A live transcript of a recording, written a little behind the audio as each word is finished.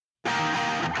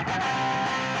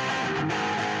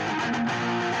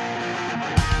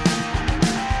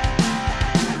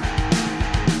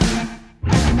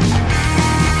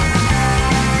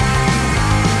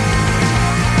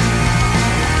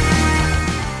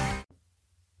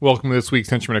Welcome to this week's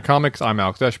Henchman of Comics. I'm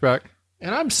Alex Eschbach.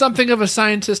 And I'm something of a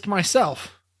scientist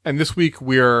myself. And this week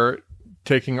we're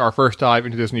taking our first dive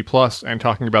into Disney Plus and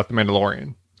talking about The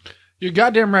Mandalorian. You're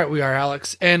goddamn right we are,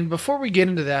 Alex. And before we get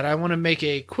into that, I want to make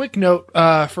a quick note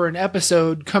for an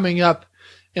episode coming up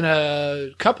in a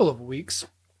couple of weeks.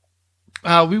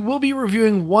 We will be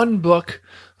reviewing one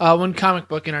comic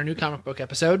book in our new comic book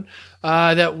episode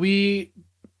that we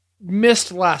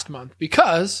missed last month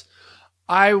because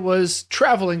I was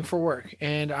traveling for work,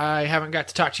 and I haven't got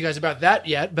to talk to you guys about that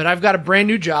yet, but I've got a brand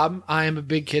new job. I am a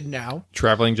big kid now.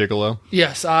 Traveling gigolo.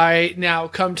 Yes, I now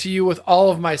come to you with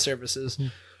all of my services.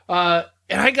 And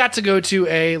I got to go to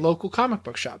a local comic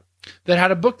book shop that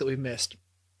had a book that we missed.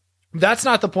 That's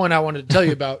not the point I wanted to tell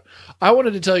you about. I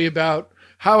wanted to tell you about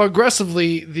how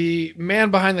aggressively the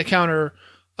man behind the counter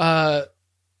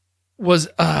was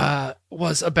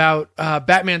about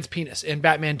Batman's penis in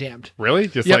Batman Damned. Really?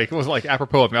 Just Yep. was it like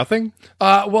apropos of nothing?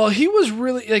 Well, he was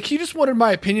really he just wanted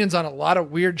my opinions on a lot of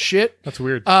weird shit. That's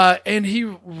weird. And he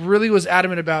really was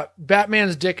adamant about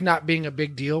Batman's dick not being a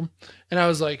big deal. And I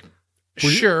was like,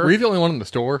 sure. Were you the only one in the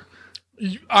store?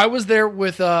 I was there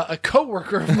with a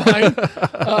coworker of mine,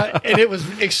 and it was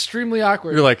extremely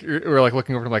awkward. You're like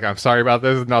looking over and like, I'm sorry about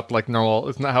this. It's not like normal.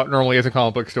 It's not how it normally is in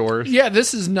comic book stores. Yeah,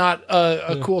 this is not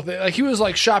a cool thing. Like, he was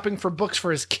like shopping for books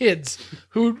for his kids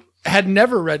who had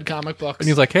never read comic books. And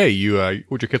he's like, hey,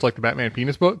 would your kids like the Batman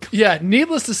penis book? Yeah,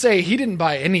 needless to say, he didn't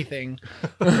buy anything.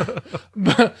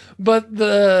 but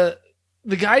the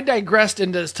guy digressed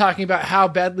into talking about how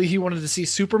badly he wanted to see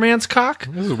Superman's cock.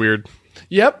 This is weird.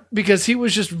 Yep, because he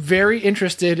was just very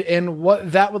interested in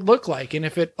what that would look like. And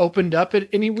if it opened up in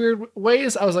any weird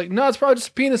ways, I was like, no, it's probably just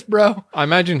a penis, bro. I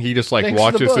imagine he just Thanks for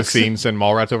watches the the books. scenes in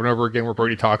Mallrats over and over again where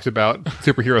Brody talks about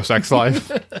superhero sex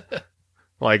life.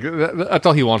 Like, that's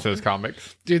all he wants in his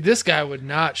comics. Dude, this guy would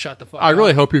not shut the fuck I up.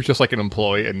 really hope he was just like an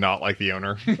employee and not like the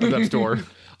owner of that store.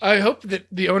 I hope that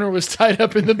the owner was tied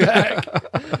up in the back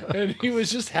and he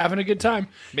was just having a good time.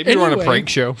 Maybe we're on a prank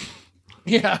show.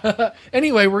 Yeah.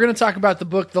 Anyway, we're going to talk about the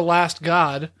book The Last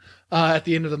God at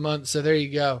the end of the month. So there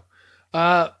you go.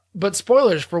 But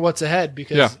spoilers for what's ahead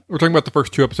because... Yeah, we're talking about the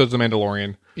first two episodes of The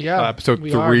Mandalorian. Yeah, episode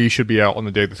 3 should be out on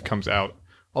the day this comes out.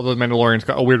 Although The Mandalorian's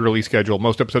got a weird release schedule.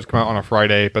 Most episodes come out on a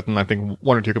Friday, but then I think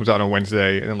 1 or 2 comes out on a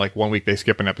Wednesday, and then like 1 week they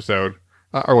skip an episode.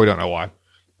 I really don't know why.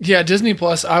 Yeah, Disney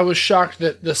Plus, I was shocked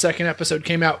that the second episode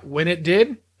came out when it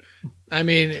did. I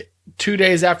mean, 2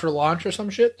 days after launch or some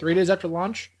shit? 3 days after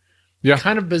launch? Yeah.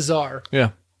 Kind of bizarre. Yeah,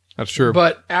 that's true.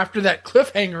 But after that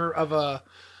cliffhanger of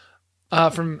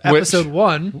from episode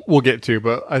 1... We'll get to,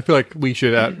 but I feel like we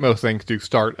should, at most things, do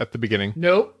start at the beginning.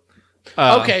 Nope.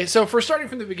 Okay, so for starting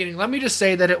from the beginning, let me just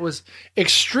say that it was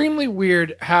extremely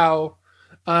weird how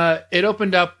it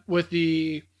opened up with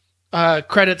the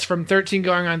credits from 13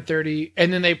 going on 30,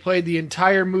 and then they played the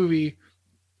entire movie,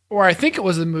 or I think it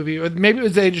was the movie, or maybe it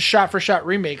was a just shot-for-shot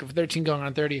remake of 13 going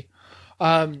on 30.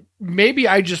 Maybe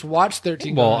I just watched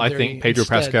 13 going on 30 I think Pedro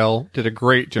instead. Pascal did a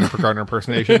great Jennifer Garner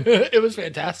impersonation. It was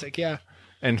fantastic, yeah.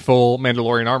 And full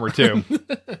Mandalorian armor, too.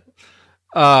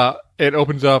 It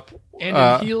opens up... And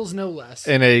in heels, no less.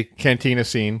 In a cantina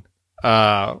scene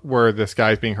where this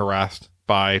guy's being harassed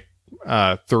by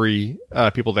 3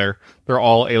 people there. They're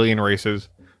all alien races.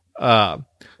 And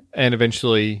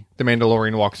eventually the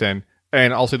Mandalorian walks in.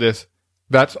 And I'll say this,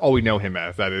 that's all we know him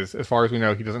as. That is, as far as we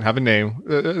know, he doesn't have a name.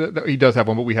 He does have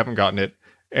one, but we haven't gotten it.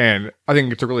 And I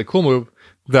think it's a really cool move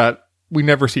that we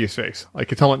never see his face. Like,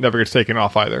 his helmet never gets taken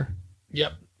off either.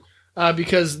 Yep.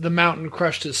 Because the mountain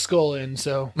crushed his skull in,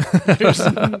 so there's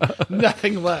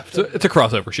nothing left. It's a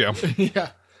crossover show. Yeah.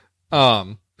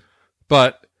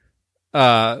 But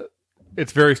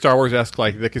it's very Star Wars-esque.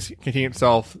 Like, the canteen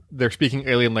itself, they're speaking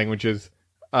alien languages.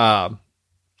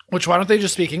 Which, why don't they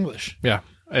just speak English? Yeah,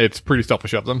 it's pretty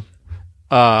selfish of them.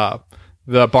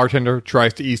 The bartender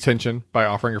tries to ease tension by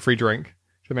offering a free drink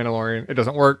to the Mandalorian. It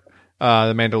doesn't work.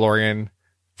 The Mandalorian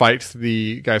fights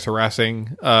the guys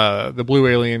harassing the blue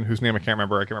alien, whose name I can't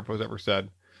remember. I can't remember if it was ever said.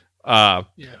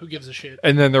 Yeah, who gives a shit?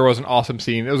 And then there was an awesome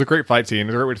scene. It was a great fight scene. It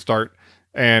was a great way to start.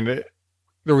 And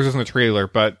there was this in the trailer,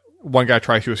 but one guy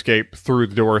tries to escape through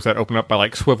the doors that open up by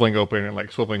like swiveling open and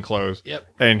like swiveling close. Yep.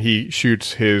 And he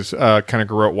shoots his kind of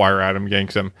garrote wire at him,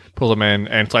 yanks him, pulls him in,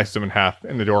 and slices him in half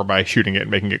in the door by shooting it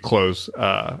and making it close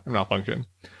and malfunction.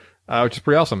 Which is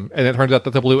pretty awesome. And it turns out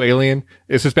that the blue alien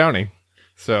is his bounty.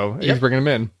 So he's bringing him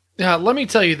in. Now, let me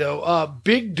tell you, though,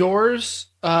 big doors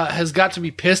has got to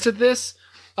be pissed at this.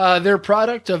 Their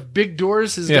product of big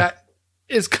doors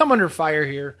is come under fire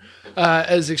here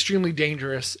as extremely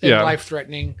dangerous and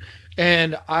life-threatening,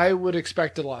 and I would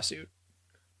expect a lawsuit.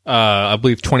 I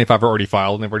believe 25 are already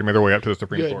filed, and they've already made their way up to the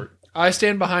Supreme Good. Court. I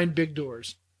stand behind big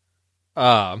doors.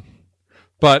 But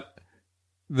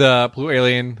the blue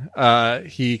alien,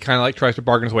 he kind of like tries to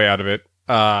bargain his way out of it.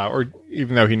 Or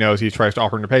even though he knows he tries to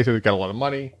offer him to pay, so he's got a lot of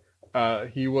money.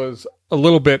 He was a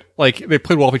little bit like they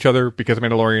played well with each other because the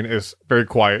Mandalorian is very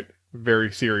quiet,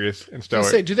 very serious, and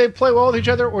stoic. Do they play well with each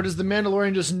other, or does the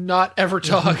Mandalorian just not ever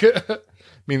talk? I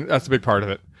mean, that's a big part of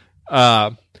it.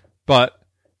 But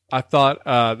I thought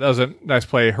that was a nice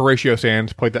play. Horatio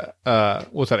Sands played that.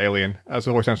 What's that alien? That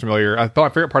always sounds familiar. I thought my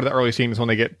favorite part of the early scene is when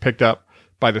they get picked up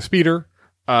by the speeder.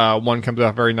 One comes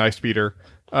out, very nice speeder,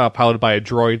 piloted by a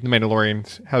droid. The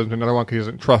Mandalorian has another one because he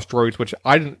doesn't trust droids, which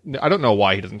I don't know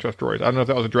why he doesn't trust droids. I don't know if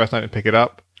that was addressed and I didn't pick it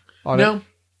up. No.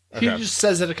 He just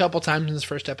says it a couple times in this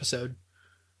first episode.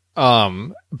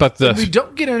 But we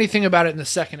don't get anything about it in the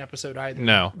second episode either.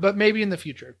 No. But maybe in the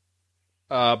future.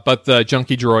 But the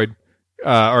junkie droid,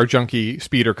 or junkie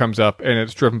speeder comes up, and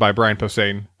it's driven by Brian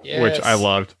Posehn, which I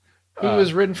loved. Who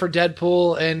was written for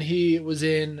Deadpool, and he was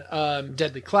in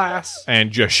Deadly Class.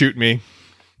 And Just Shoot Me.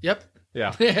 Yep.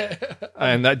 Yeah.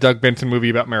 And that Doug Benson movie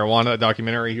about marijuana, that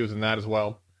documentary, he was in that as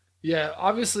well. Yeah,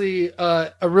 obviously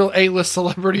a real A-list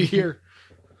celebrity here.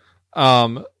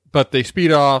 But they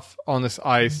speed off on this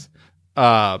ice.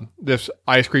 This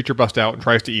ice creature busts out and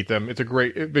tries to eat them.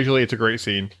 Visually, it's a great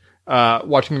scene.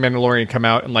 Watching the Mandalorian come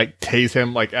out and like tase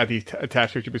him like at the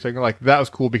attached to signal, like that was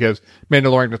cool because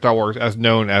Mandalorian in Star Wars as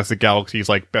known as the galaxy's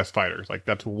like best fighters. Like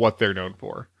that's what they're known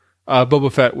for.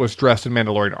 Boba Fett was dressed in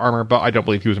Mandalorian armor, but I don't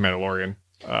believe he was a Mandalorian.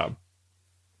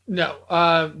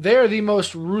 No, they're the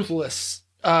most ruthless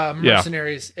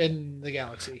mercenaries in the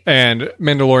galaxy. And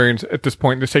Mandalorians at this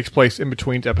point, this takes place in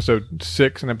between episode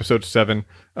 6 and episode 7.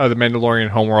 The Mandalorian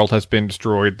homeworld has been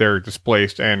destroyed. They're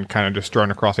displaced and kind of just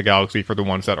strewn across the galaxy for the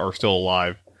ones that are still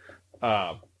alive.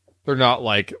 They're not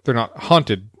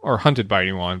hunted by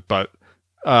anyone, but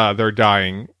they're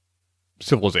dying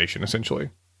civilization essentially.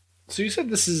 So you said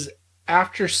this is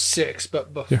after 6,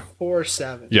 but before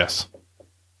 7. Yes.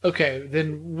 Okay,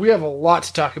 then we have a lot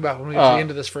to talk about when we get to the end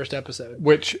of this first episode.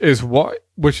 Which is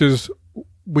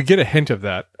we get a hint of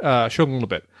that. Show them a little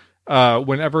bit.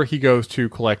 Whenever he goes to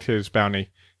collect his bounty,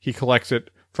 he collects it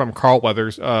from Carl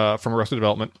Weathers from Arrested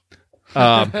Development.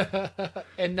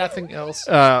 And nothing else.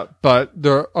 But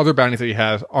the other bounties that he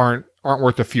has aren't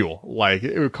worth the fuel. Like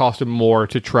it would cost him more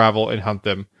to travel and hunt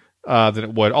them than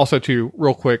it would. Also, too,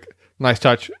 real quick, nice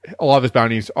touch. A lot of his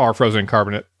bounties are frozen in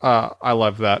carbonate. I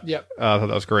love that. Yep. I thought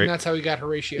that was great. And that's how he got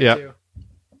Horatio too.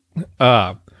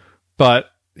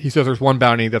 But he says there's one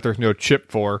bounty that there's no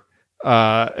chip for,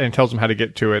 and tells him how to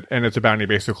get to it. And it's a bounty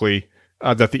basically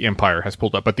that the Empire has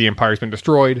pulled up. But the Empire's been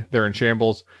destroyed. They're in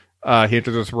shambles. He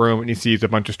enters this room and he sees a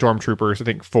bunch of stormtroopers. I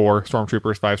think 4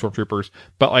 stormtroopers, 5 stormtroopers.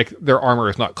 But like their armor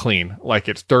is not clean. Like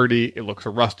it's dirty. It looks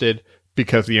rusted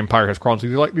because the Empire has crawled. So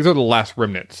these are the last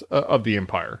remnants of the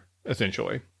Empire,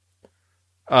 essentially.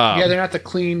 They're not the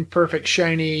clean, perfect,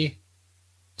 shiny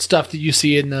stuff that you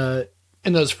see in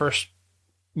those first.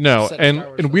 No,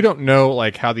 and we don't know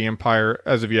like how the Empire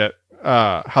as of yet,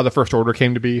 how the First Order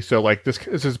came to be. So like this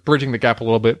is bridging the gap a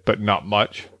little bit, but not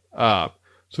much. So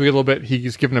we get a little bit.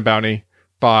 He's given a bounty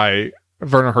by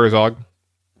Werner Herzog,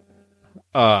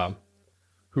 who's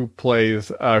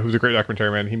a great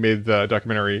documentary man. He made the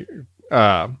documentary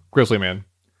Grizzly Man.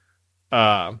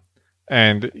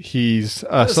 And he's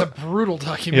that's a brutal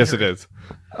documentary. Yes, it is.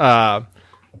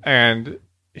 And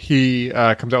he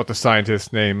comes out with a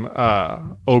scientist named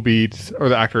Obeid, or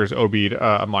the actor is Obeid,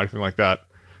 Ahmadi, something like that.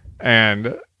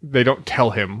 And they don't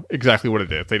tell him exactly what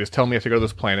it is. They just tell him he has to go to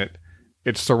this planet.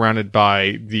 It's surrounded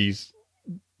by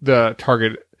the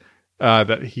target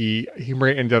that he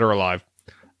in Dead or Alive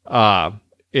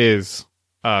is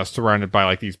surrounded by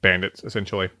like these bandits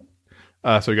essentially.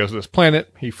 So he goes to this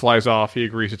planet. He flies off. He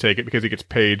agrees to take it because he gets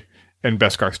paid in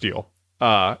Beskar steel.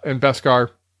 And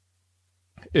Beskar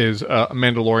is a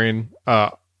Mandalorian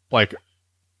like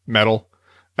metal.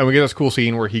 And we get this cool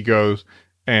scene where he goes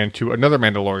and to another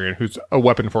Mandalorian who's a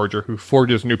weapon forger who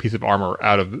forges a new piece of armor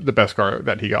out of the Beskar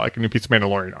that he got, like a new piece of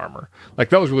Mandalorian armor. Like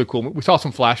that was really cool. We saw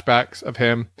some flashbacks of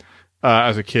him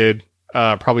as a kid,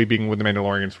 probably being when the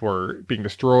Mandalorians were being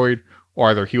destroyed,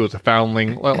 or either he was a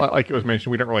foundling, like it was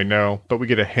mentioned. We don't really know, but we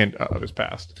get a hint of his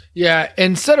past. Yeah,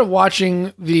 instead of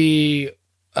watching the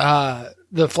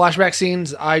flashback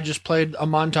scenes, I just played a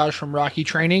montage from Rocky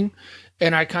Training.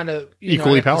 And I kind of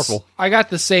equally powerful. I got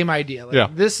the same idea.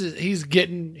 Like, he's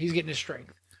getting his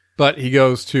strength. But he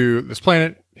goes to this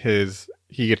planet.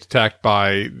 he gets attacked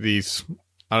by these,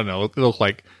 I don't know, they look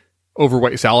like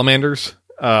overweight salamanders.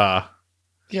 Yeah.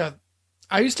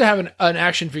 I used to have an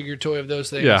action figure toy of those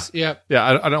things. Yeah.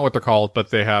 I don't know what they're called, but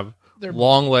they have They're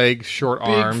long legs, short big,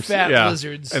 arms, fat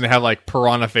lizards. and they have like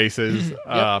piranha faces.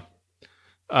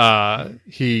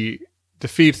 He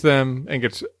defeats them and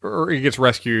he gets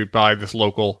rescued by this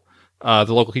local.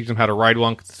 The local teaches him how to ride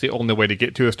one 'cause it's the only way to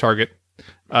get to his target.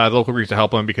 The local agrees to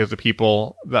help him because the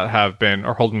people that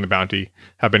are holding the bounty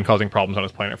have been causing problems on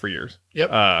his planet for years.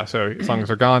 Yep. So as long as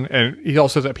they're gone, and he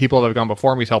also says that people that have gone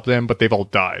before him, he's helped them, but they've all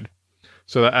died.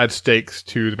 So that adds stakes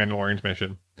to the Mandalorian's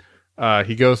mission.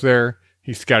 He goes there.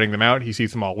 He's scouting them out. He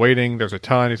sees them all waiting. There's a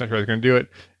ton. He's not sure he's going to do it.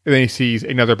 And then he sees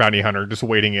another bounty hunter just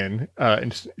waiting in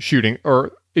and just shooting,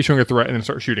 or issuing a threat and then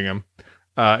start shooting him.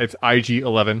 It's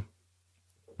IG-11,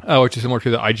 which is similar to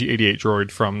the IG-88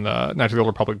 droid from the Knights of the Old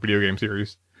Republic video game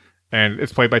series. And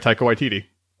it's played by Taika Waititi.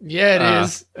 Yeah, it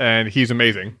is. And he's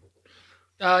amazing.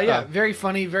 Very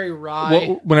funny, very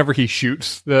wry. Whenever he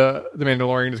shoots the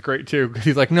Mandalorian is great too, because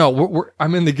he's like, no,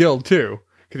 I'm in the guild too.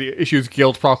 Because he issues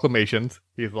guild proclamations.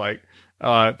 He's like,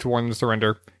 to warn them to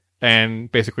surrender.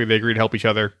 And basically they agree to help each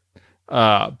other.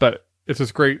 But it's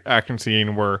this great action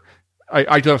scene where I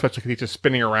love especially because he's just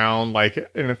spinning around like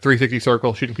in a 360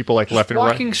 circle, shooting people like just left and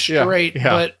right. walking straight,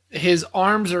 but his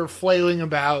arms are flailing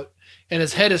about and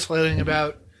his head is flailing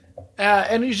about.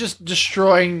 And he's just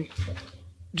destroying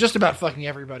just about fucking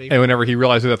everybody. And whenever he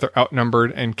realizes that they're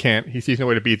outnumbered and he sees no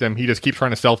way to beat them, he just keeps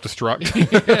trying to self-destruct.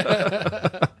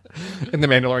 And the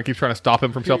Mandalorian keeps trying to stop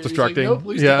him from self-destructing. Like, no,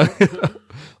 please don't.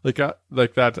 like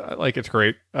that, like it's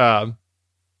great.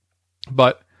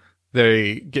 But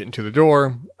they get into the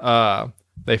door.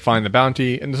 They find the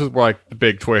bounty, and this is where like the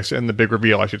big twist and the big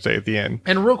reveal, I should say, at the end.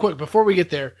 And real quick before we get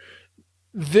there,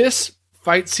 this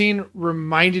fight scene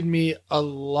reminded me a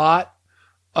lot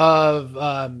of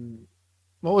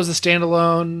what was the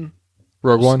standalone?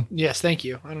 Rogue One? Yes, thank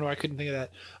you. I don't know. I couldn't think of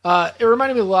that. It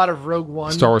reminded me a lot of Rogue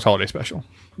One. Star Wars Holiday Special.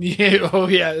 Yeah. Oh,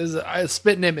 yeah. It was a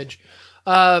spitting image.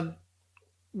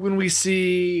 When we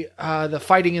see the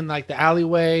fighting in like the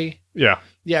alleyway. Yeah.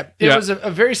 Yeah. It was a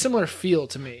very similar feel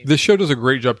to me. This show does a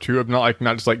great job too of not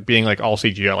just like being like all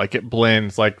CGI. Like it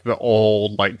blends like the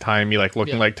old like timey like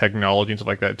looking like technology and stuff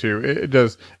like that too. It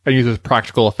does and uses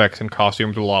practical effects and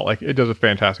costumes a lot. Like it does a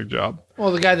fantastic job.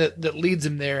 Well, the guy that leads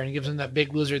him there and gives him that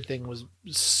big lizard thing was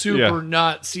super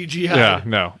not CGI. Yeah,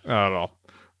 no, not at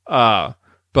all.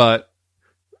 But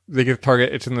they get the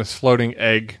target. It's in this floating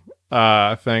egg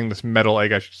thing, this metal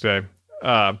egg, I should say.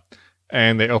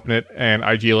 And they open it, and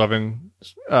IG-11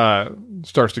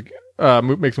 starts to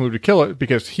makes a move to kill it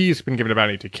because he's been given a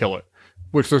bounty to kill it.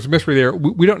 Which there's a mystery there.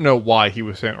 We don't know why he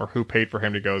was sent or who paid for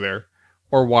him to go there,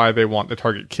 or why they want the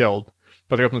target killed.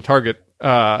 But they open the target.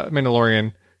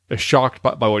 Mandalorian is shocked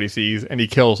by what he sees, and he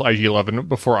kills IG-11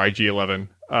 before IG-11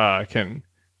 can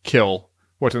kill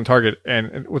what's in the target.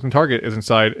 And what's in the target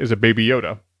is a baby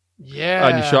Yoda. Yeah.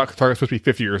 And he's shocked the target's supposed to be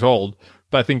 50 years old,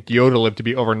 but I think Yoda lived to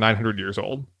be over 900 years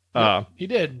old. He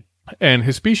did. And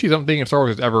his species, I don't think in Star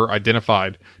Wars is ever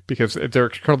identified because they're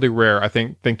incredibly rare, I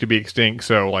think to be extinct.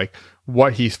 So, like,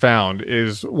 what he's found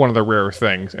is one of the rarest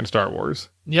things in Star Wars.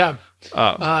 Yeah.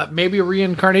 Maybe a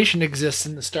reincarnation exists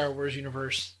in the Star Wars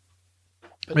universe.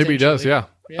 Maybe he does, yeah.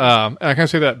 And I can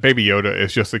say that Baby Yoda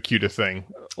is just the cutest thing,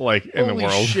 like, in the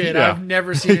world. Holy shit, yeah. I've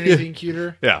never seen anything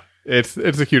cuter. Yeah. It's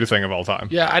the cutest thing of all time.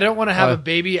 Yeah, I don't want to have a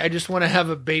baby. I just want to have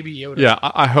a Baby Yoda. Yeah,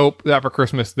 I hope that for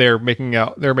Christmas they're making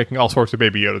all sorts of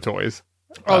Baby Yoda toys.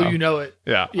 Oh, you know it.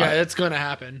 Yeah. Yeah, it's going to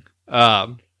happen.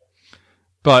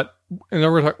 But and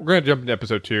then we're going to jump into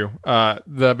episode 2.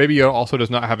 The Baby Yoda also does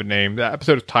not have a name. The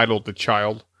episode is titled The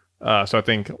Child. So I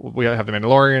think we have the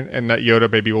Mandalorian, and that Yoda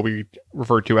baby will be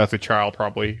referred to as the child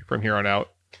probably from here on out.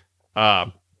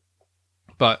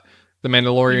 But the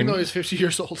Mandalorian, Even though he's 50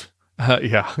 years old.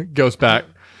 Goes back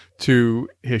to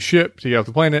his ship to get off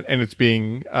the planet, and it's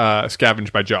being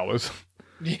scavenged by Jawas.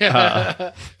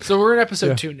 Yeah. So we're in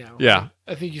episode 2 now. Yeah.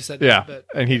 I think you said that. Yeah. But...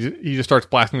 And he just starts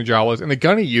blasting the Jawas, and the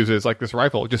gun he uses, like this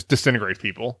rifle, just disintegrates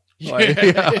people. Like,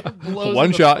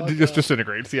 one shot just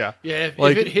disintegrates. Yeah. Yeah. If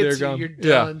like, it hits you, you're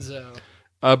done. So.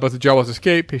 But the Jawas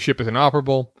escape. His ship is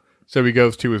inoperable. So he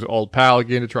goes to his old pal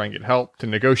again to try and get help to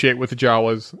negotiate with the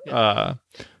Jawas. Yeah.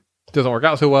 Doesn't work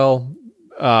out so well.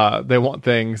 They want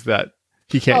things that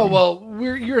he can't. Oh, well,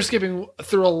 you're skipping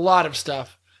through a lot of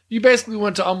stuff. You basically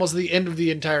went to almost the end of the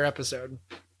entire episode.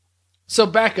 So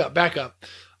back up.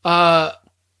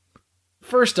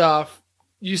 First off,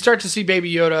 you start to see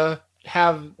Baby Yoda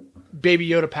have Baby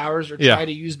Yoda powers or try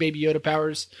to use Baby Yoda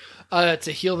powers.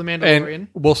 to heal the And Mandalorian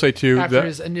we'll say too after that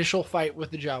his initial fight with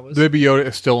the Jawas. the Baby Yoda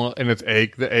is still in its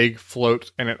egg. The egg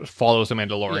floats and it follows the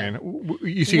Mandalorian.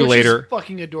 You see which later. is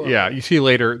fucking adorable. Yeah, you see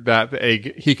later that the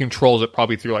egg, he controls it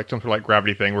probably through like some sort of like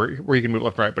gravity thing where he can move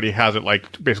left and right, but he has it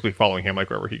like basically following him like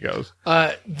wherever he goes.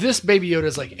 This Baby Yoda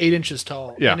is like 8 inches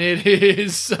tall. Yeah. And it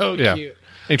is so Yeah. cute.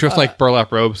 And he dressed like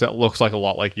burlap robes that looks like a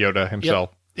lot like Yoda himself.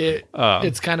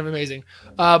 It's kind of amazing.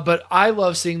 But I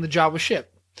love seeing the Jawa ship.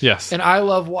 Yes. And I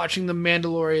love watching the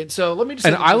Mandalorian. So let me just.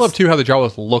 And I love too how the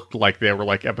Jawas looked like they were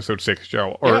like episode 6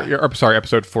 Jawa, or sorry,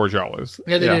 episode 4 Jawas.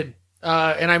 Yeah, they did.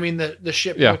 And I mean the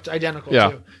ship looked identical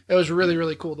too. It was really,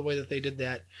 really cool the way that they did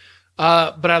that.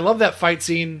 But I love that fight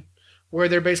scene where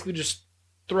they're basically just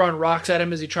throwing rocks at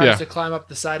him as he tries to climb up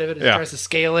the side of it, as he tries to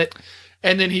scale it,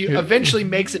 and then he eventually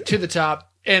makes it to the top.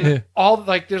 And all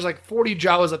like there's like 40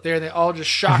 Jawas up there, and they all just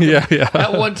shock him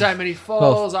at one time, and he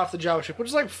falls off the Jawa ship, which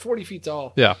is like 40 feet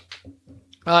tall. Yeah.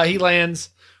 He lands,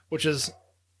 which is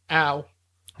ow.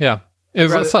 Yeah.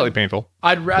 It's slightly painful.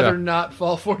 I'd rather not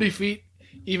fall 40 feet,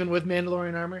 even with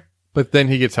Mandalorian armor. But then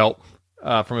he gets help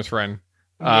from his friend.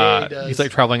 Yeah, he does. He's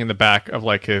like traveling in the back of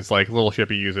like his like little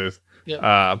ship he uses.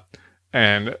 Yep.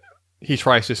 And he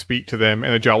tries to speak to them,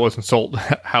 and the Jawas insult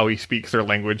how he speaks their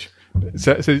language.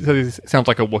 So he sounds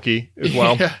like a Wookiee as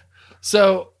well. Yeah.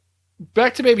 So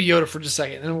back to Baby Yoda for just a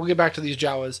second, and we'll get back to these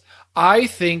Jawas. I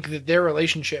think that their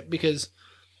relationship, because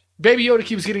Baby Yoda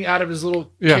keeps getting out of his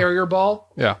little carrier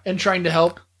ball and trying to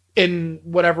help in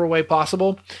whatever way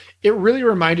possible. It really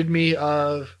reminded me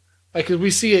of, like, 'cause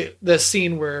we see the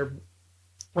scene where,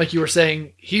 like you were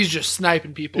saying, he's just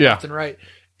sniping people left and right.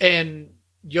 And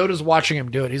Yoda's watching him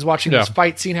do it. He's watching this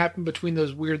fight scene happen between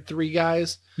those weird 3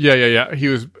 guys. Yeah. He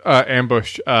was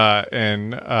ambushed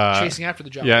and chasing after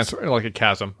the Jawas. Yeah, it's like a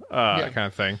chasm kind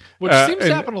of thing. Which seems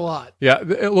to happen a lot. Yeah,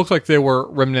 it looks like they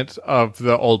were remnants of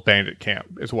the old bandit camp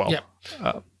as well.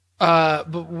 Yeah.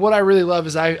 But what I really love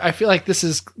is I feel like this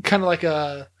is kind of like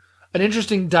an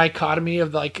interesting dichotomy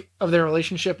of their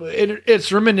relationship.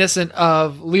 It's reminiscent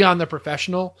of Leon the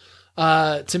Professional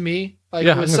to me.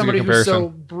 With somebody who's so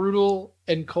brutal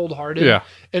and cold-hearted,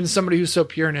 and somebody who's so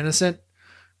pure and innocent.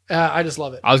 I just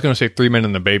love it. I was going to say 3 Men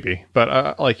and the Baby, but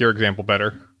I like your example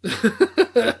better.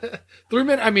 3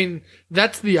 Men. I mean,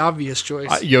 that's the obvious choice.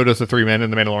 Yoda's the 3 Men,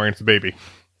 and the Mandalorian's the baby.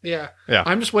 Yeah.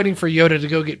 I'm just waiting for Yoda to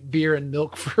go get beer and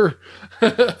milk for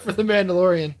the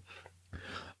Mandalorian.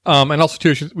 And also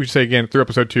too, we should say again through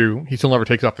episode 2, he still never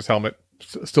takes off his helmet.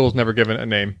 Still is never given a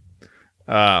name.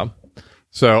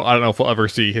 So I don't know if we'll ever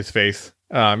see his face.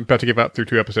 About to give out through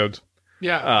 2 episodes.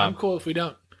 Yeah, I'm cool if we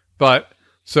don't. But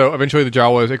so eventually the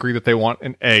Jawas agree that they want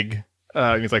an egg.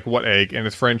 And he's like, "What egg?" And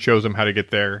his friend shows him how to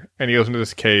get there. And he goes into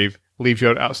this cave, leaves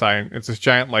Yoda outside. And it's this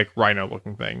giant like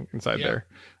rhino-looking thing inside there,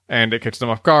 and it catches him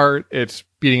off guard. It's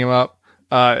beating him up.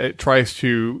 It tries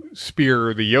to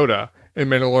spear the Yoda, and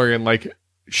Mandalorian like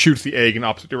shoots the egg in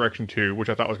opposite direction too, which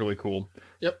I thought was really cool.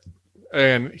 Yep.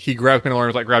 And he grabs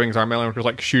Mandalorian, like grabbing his arm. Mandalorian was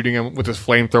like shooting him with his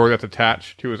flamethrower that's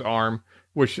attached to his arm.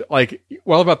 Which, like,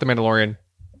 well about the Mandalorian,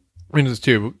 in this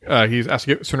too, he's asked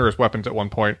to surrender his weapons at one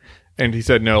point, and he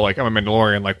said, "No, like I'm a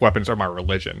Mandalorian. Like weapons are my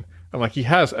religion." And like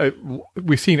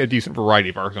we've seen a decent variety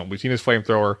of arsenal. We've seen his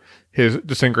flamethrower, his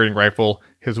disintegrating rifle,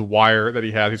 his wire that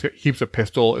he has. He keeps a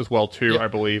pistol as well too, I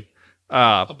believe.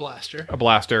 A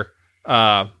blaster.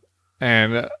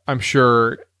 And I'm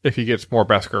sure if he gets more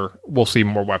Beskar, we'll see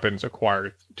more weapons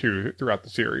acquired too throughout the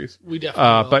series. We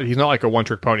definitely will. But he's not like a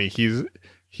one-trick pony.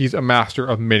 He's a master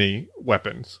of many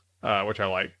weapons, which I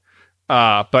like.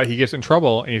 But he gets in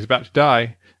trouble and he's about to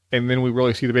die. And then we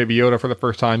really see the Baby Yoda for the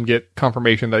first time get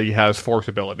confirmation that he has force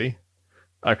ability.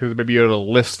 Because the Baby Yoda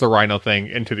lifts the rhino thing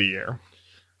into the air.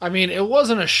 I mean, it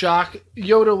wasn't a shock.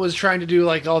 Yoda was trying to do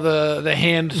like all the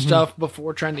hand stuff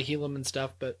before trying to heal him and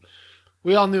stuff, but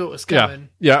we all knew it was coming.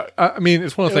 Yeah. I mean,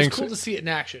 it's one of the things. It was cool to see it in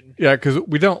action. Yeah, because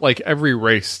we don't, like, every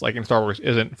race, like in Star Wars,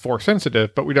 isn't force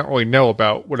sensitive, but we don't really know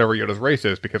about whatever Yoda's race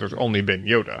is because there's only been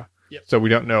Yoda. Yep. So we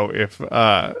don't know if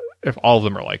all of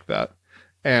them are like that.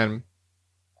 And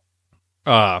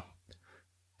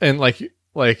like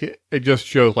it just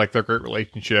shows like their great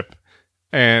relationship.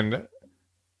 And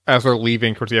as they're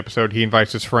leaving towards the episode, he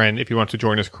invites his friend if he wants to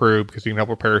join his crew because he can help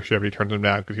repair his ship. He turns him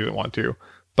down because he doesn't want to.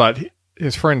 But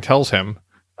his friend tells him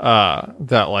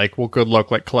that like, well, good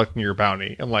luck like collecting your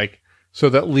bounty. And like, so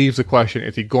that leaves the question: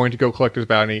 is he going to go collect his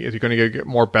bounty? Is he going to go get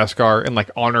more Beskar and like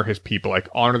honor his people, like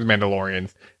honor the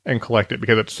Mandalorians and collect it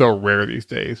because it's so rare these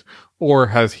days? Or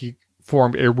has he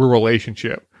formed a real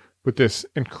relationship with this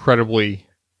incredibly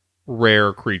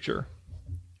rare creature?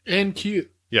 And cute.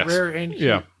 Yes. Rare and cute.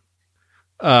 Yeah.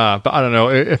 But I don't know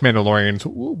if Mandalorian's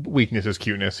weakness is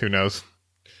cuteness. Who knows?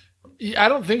 Yeah, I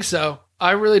don't think so.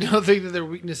 I really don't think that their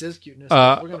weakness is cuteness.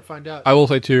 We're going to find out. I will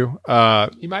say too,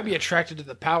 He might be attracted to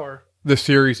the power. the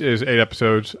series is 8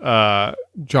 episodes. Jon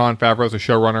Favreau is the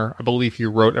showrunner. I believe he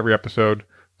wrote every episode.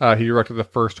 He directed the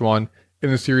first one.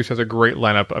 And the series has a great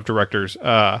lineup of directors.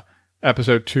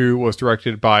 Episode 2 was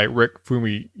directed by Rick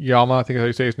Fumiyama, I think that's how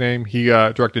you say his name. He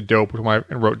directed Dope,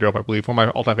 and wrote Dope, I believe, one of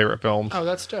my all-time favorite films. Oh,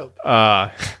 that's dope.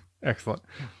 Excellent.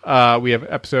 We have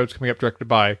episodes coming up directed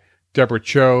by Deborah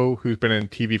Cho, who's been in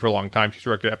TV for a long time. She's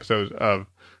directed episodes of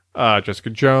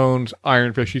Jessica Jones,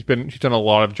 Iron Fist. She's done a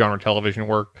lot of genre television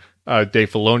work.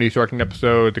 Dave Filoni's directing an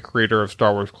episode, the creator of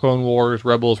Star Wars Clone Wars,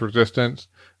 Rebels, Resistance.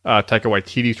 Taika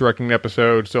Waititi's directing an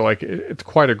episode. So like it's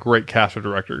quite a great cast of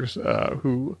directors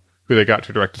who they got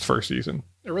to direct this first season.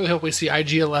 I really hope we see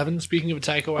IG-11. Speaking of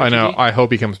Taika Waititi. I know. I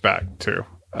hope he comes back too.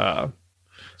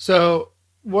 So,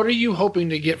 what are you hoping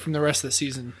to get from the rest of the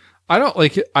season? I don't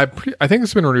like it. I think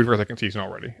it's been renewed for a second season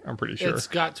already. I'm pretty sure. It's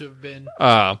got to have been.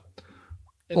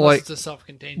 Unless it's a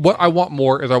self-contained. What I want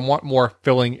more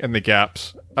filling in the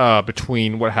gaps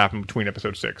between what happened between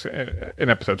episode 6 and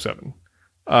episode 7.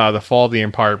 The fall of the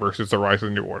Empire versus the rise of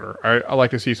the New Order. I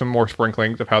like to see some more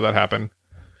sprinklings of how that happened.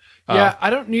 Yeah, I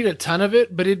don't need a ton of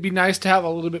it, but it'd be nice to have a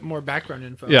little bit more background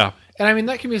info. Yeah. And I mean,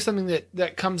 that can be something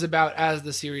that comes about as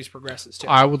the series progresses, too.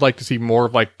 I would like to see more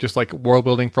of just world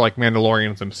building for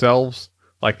Mandalorians themselves,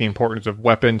 like the importance of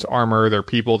weapons, armor, their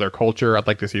people, their culture. I'd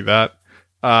like to see that.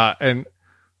 And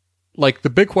the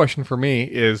big question for me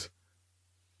is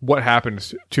what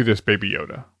happens to this Baby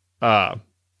Yoda?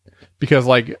 Because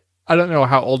I don't know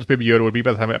how old Baby Yoda would be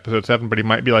by the time of episode 7, but he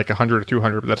might be 100 or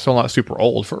 200, but that's still not super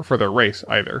old for their race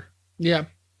either. Yeah.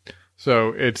 So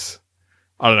it's,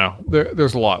 I don't know.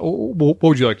 There's a lot. What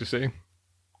would you like to see?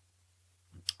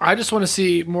 I just want to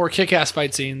see more kick-ass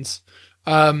fight scenes.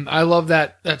 I love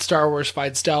that Star Wars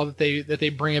fight style that they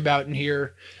bring about in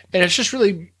here. And it's just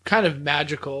really kind of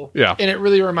magical. Yeah. And it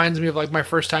really reminds me of my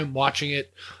first time watching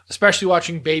it, especially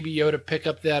watching Baby Yoda pick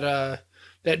up that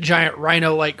giant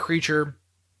rhino-like creature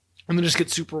and then just get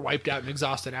super wiped out and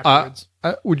exhausted afterwards.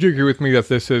 Would you agree with me that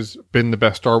this has been the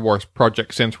best Star Wars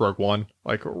project since Rogue One?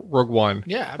 Rogue One,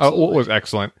 yeah, absolutely. Was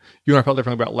excellent. You and I felt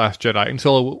differently about Last Jedi, and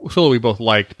Solo we both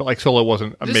liked, but Solo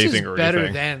wasn't amazing this is or better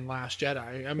anything. Than Last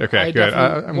Jedi. Okay, I good.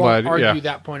 I'm glad. Argue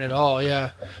that point at all.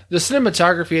 Yeah, the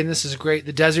cinematography in this is great.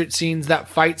 The desert scenes, that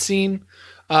fight scene,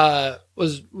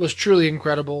 was truly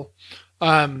incredible.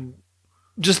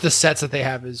 Just the sets that they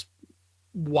have is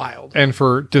wild. And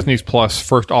for Disney's Plus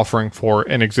first offering for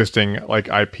an existing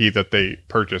IP that they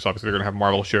purchase, obviously they're going to have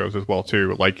Marvel shows as well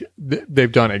too.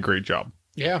 They've done a great job.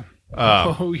 Yeah.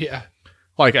 Oh yeah.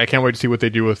 I can't wait to see what they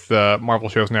do with the Marvel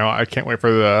shows now. I can't wait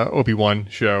for the Obi-Wan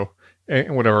show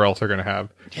and whatever else they're going to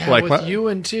have. Yeah, with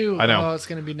Ewan too. I know. Oh, it's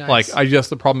going to be nice.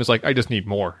 The problem is I just need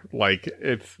more. I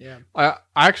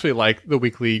actually like the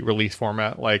weekly release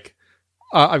format.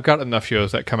 I've got enough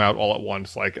shows that come out all at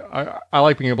once. I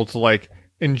like being able to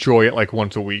enjoy it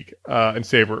once a week and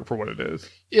savor it for what it is.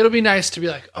 It'll be nice to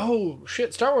be oh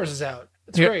shit, Star Wars is out.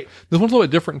 It's great. This one's a little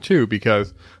bit different too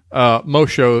because most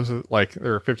shows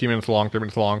they're 15 minutes long, 30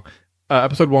 minutes long.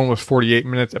 Episode 1 was 48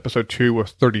 minutes. Episode 2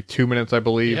 was 32 minutes, I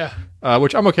believe. Yeah.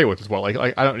 Which I'm okay with as well.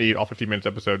 I don't need all 15 minutes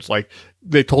episodes.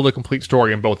 They told a complete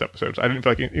story in both episodes. I didn't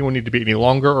feel like anyone needed to be any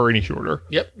longer or any shorter.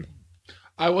 Yep.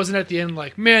 I wasn't at the end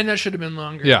man, that should have been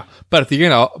longer. Yeah, but at the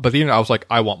end, I was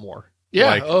I want more.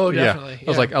 Yeah. Definitely.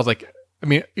 Yeah. I was I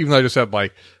mean, even though I just said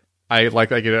I get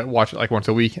to watch it once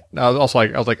a week. I was also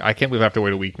I can't believe I have to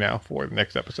wait a week now for the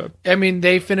next episode. I mean,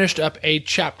 they finished up a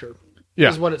chapter. Yeah.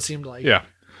 Is what it seemed like. Yeah.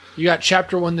 You got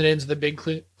chapter 1 that ends with a big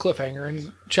cliffhanger,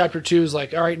 and chapter 2 is all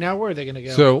right, now where are they going to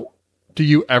go? So, do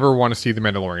you ever want to see the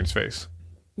Mandalorian's face?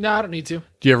 No, I don't need to.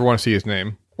 Do you ever want to see his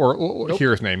name? Or Nope.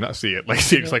 hear his name, not see it.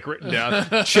 See it's written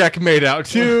down. Check made out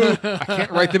too. I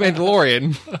can't write the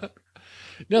Mandalorian.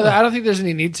 No, I don't think there's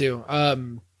any need to.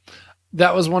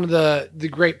 That was one of the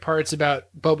great parts about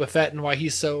Boba Fett and why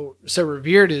he's so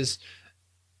revered is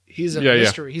he's a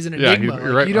mystery. He's an enigma.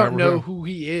 You're right. You don't know who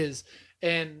he is.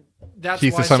 And that's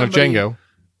he's why the son of Jango,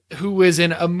 who is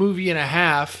in a movie and a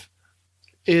half,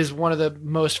 is one of the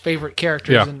most favorite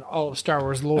characters in all of Star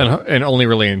Wars lore. And only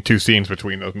really in 2 scenes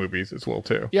between those movies as well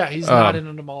too. Yeah, he's not in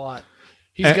them a lot.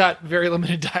 He's got very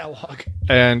limited dialogue.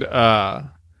 And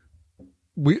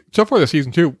we so far this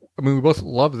season 2, I mean, we both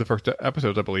loved the first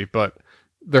episodes, I believe, but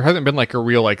there hasn't been a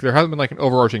real there hasn't been an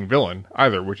overarching villain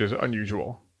either, which is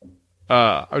unusual.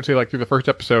 I would say through the first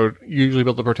episode, you usually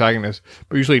build the protagonist,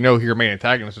 but usually know who your main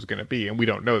antagonist is going to be, and we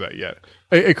don't know that yet.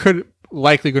 It could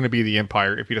likely going to be the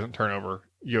Empire if he doesn't turn over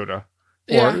Yoda,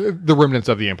 or the remnants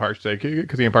of the Empire, I should say,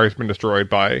 because the Empire has been destroyed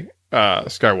by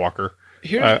Skywalker.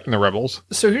 in the Rebels.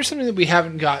 So here's something that we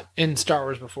haven't got in Star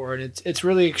Wars before, and it's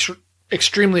really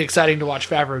extremely exciting to watch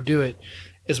Favreau do it.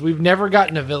 Is we've never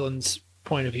gotten a villain's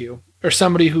point of view or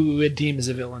somebody who would deem as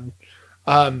a villain,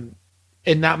 and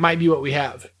that might be what we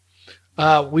have.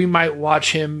 We might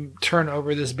watch him turn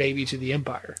over this baby to the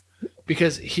Empire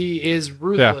because he is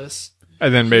ruthless. Yeah.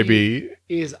 And then maybe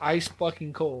he is ice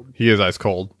fucking cold. He is ice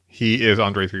cold. He is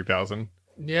Andre 3000.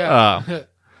 Yeah.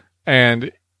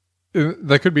 And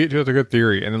that could be just a good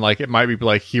theory. And then like it might be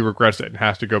like he regrets it and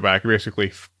has to go back and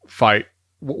basically fight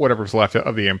whatever's left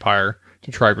of the Empire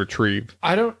to try to retrieve.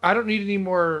 I don't need any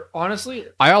more. Honestly,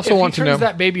 I also want to know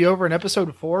that baby over in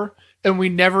episode 4 and we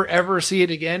never ever see it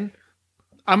again.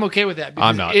 I'm okay with that because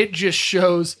I'm not. It just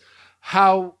shows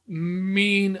how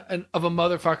mean of a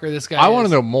motherfucker this guy is. I want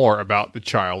to know more about the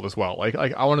child as well. Like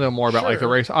I want to know more about like the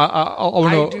race.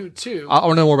 I do too. I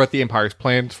want to know more about the Empire's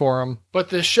plans for him. But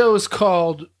the show's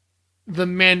called The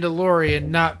Mandalorian,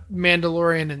 not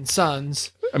Mandalorian and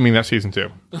Sons. I mean, that's season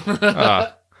 2.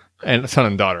 And son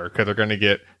and daughter, because they're going to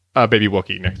get a baby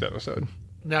Wookiee next episode.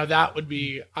 Now that would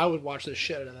be, I would watch the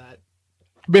shit out of that.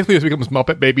 Basically, this becomes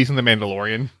Muppet Babies in The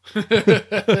Mandalorian.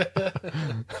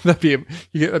 that'd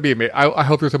be amazing. I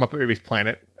hope there's a Muppet Babies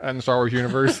planet in the Star Wars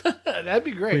universe. That'd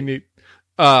be great. We need.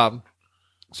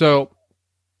 So,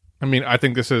 I mean, I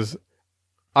think this is.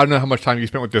 I don't know how much time you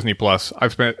spent with Disney Plus.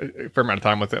 I've spent a fair amount of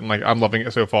time with it, and like I'm loving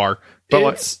it so far.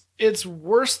 But it's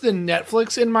worse than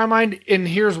Netflix in my mind, and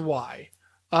here's why.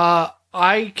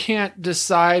 I can't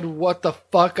decide what the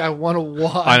fuck I want to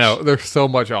watch. I know there's so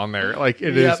much on there. Like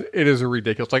it is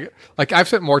ridiculous. Like I've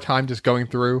spent more time just going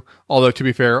through. Although to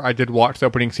be fair, I did watch the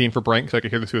opening scene for Brink so I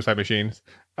could hear the Suicide Machines.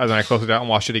 And then I closed it out and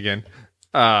watched it again.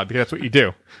 Because that's what you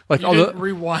do. Like you didn't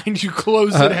rewind, you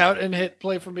close it out and hit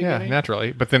play from beginning. Yeah,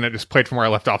 naturally. But then it just played from where I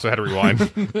left off, so I had to rewind.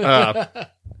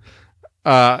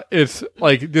 It's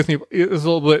like Disney. It's a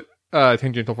little bit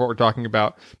tangential for what we're talking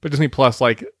about, but Disney Plus,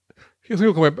 like,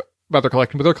 people complain about their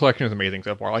collection, but their collection is amazing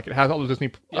so far. Like, it has all the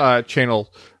Disney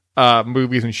Channel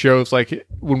movies and shows, like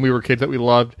when we were kids that we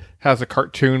loved. Has the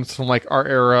cartoons from like our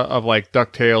era of like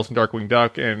DuckTales and Darkwing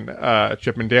Duck and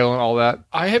Chip and Dale and all that.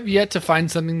 I have yet to find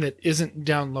something that isn't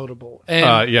downloadable.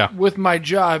 And with my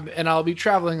job, and I'll be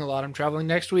traveling a lot. I'm traveling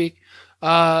next week.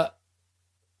 It's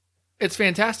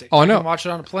fantastic. Oh, I know. I can watch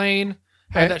it on a plane.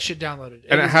 Have that shit downloaded.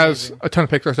 And it has amazing. A ton of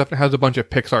Pixar stuff. It has a bunch of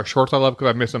Pixar shorts I love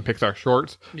because I miss some Pixar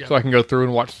shorts. Yeah. So I can go through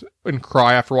and watch and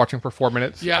cry after watching for 4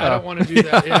 minutes. Yeah, I don't want to do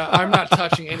that. Yeah, I'm not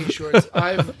touching any shorts.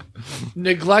 I've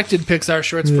neglected Pixar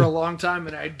shorts for a long time,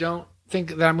 and I don't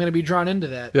think that I'm going to be drawn into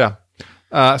that.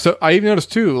 Yeah. So I even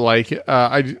noticed too, like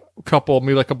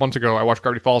maybe like a month ago, I watched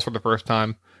Gravity Falls for the first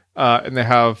time. And they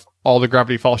have all the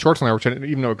Gravity Falls shorts on there, which I didn't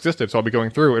even know existed. So I'll be going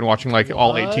through and watching like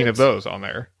all 18 of those on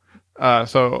there.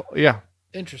 So yeah.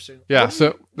 Interesting. Yeah,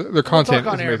 so their content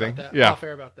is amazing. Yeah,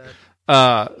 fair about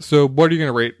that. So what are you going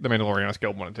to rate The Mandalorian on a scale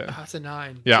of 1 to 10? That's a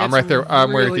 9. Yeah, I'm right there.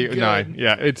 I'm really right with you. Good. 9.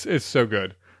 Yeah, it's so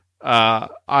good.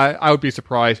 I would be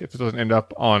surprised if this doesn't end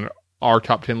up on our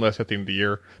top 10 list at the end of the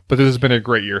year. But this has been a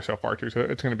great year so far too, so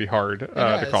it's going to be hard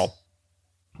to call.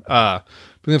 But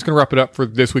that's going to wrap it up for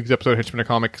this week's episode of Henchman of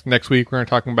Comics. Next week, we're going to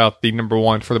talk about the number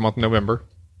 1 for the month of November.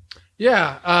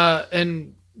 Yeah,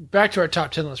 and back to our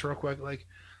top 10 list real quick. Like,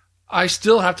 I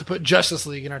still have to put Justice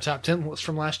League in our top 10 list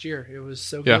from last year. It was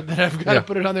so good that I've got to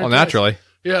put it on there. Well, naturally.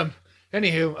 Yeah.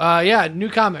 Anywho, new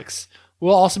comics.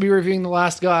 We'll also be reviewing The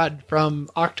Last God from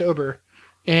October.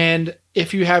 And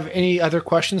if you have any other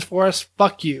questions for us,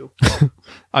 fuck you.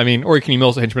 I mean, or you can email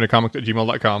us at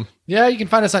henchmanofcomics@gmail.com. Yeah, you can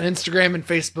find us on Instagram and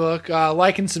Facebook.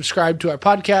 Like and subscribe to our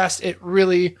podcast. It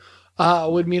really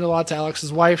would mean a lot to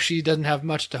Alex's wife. She doesn't have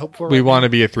much to hope for. We want to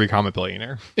be a 3-comma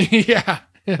billionaire. Yeah.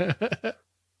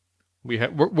 We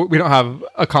don't have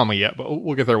a comma yet, but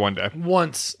we'll get there one day.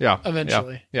 Once. Yeah.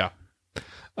 Eventually. Yeah.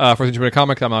 For Henchman of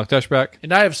Comics, I'm Alex Deschbach.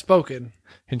 And I have spoken.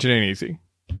 Henchman ain't easy.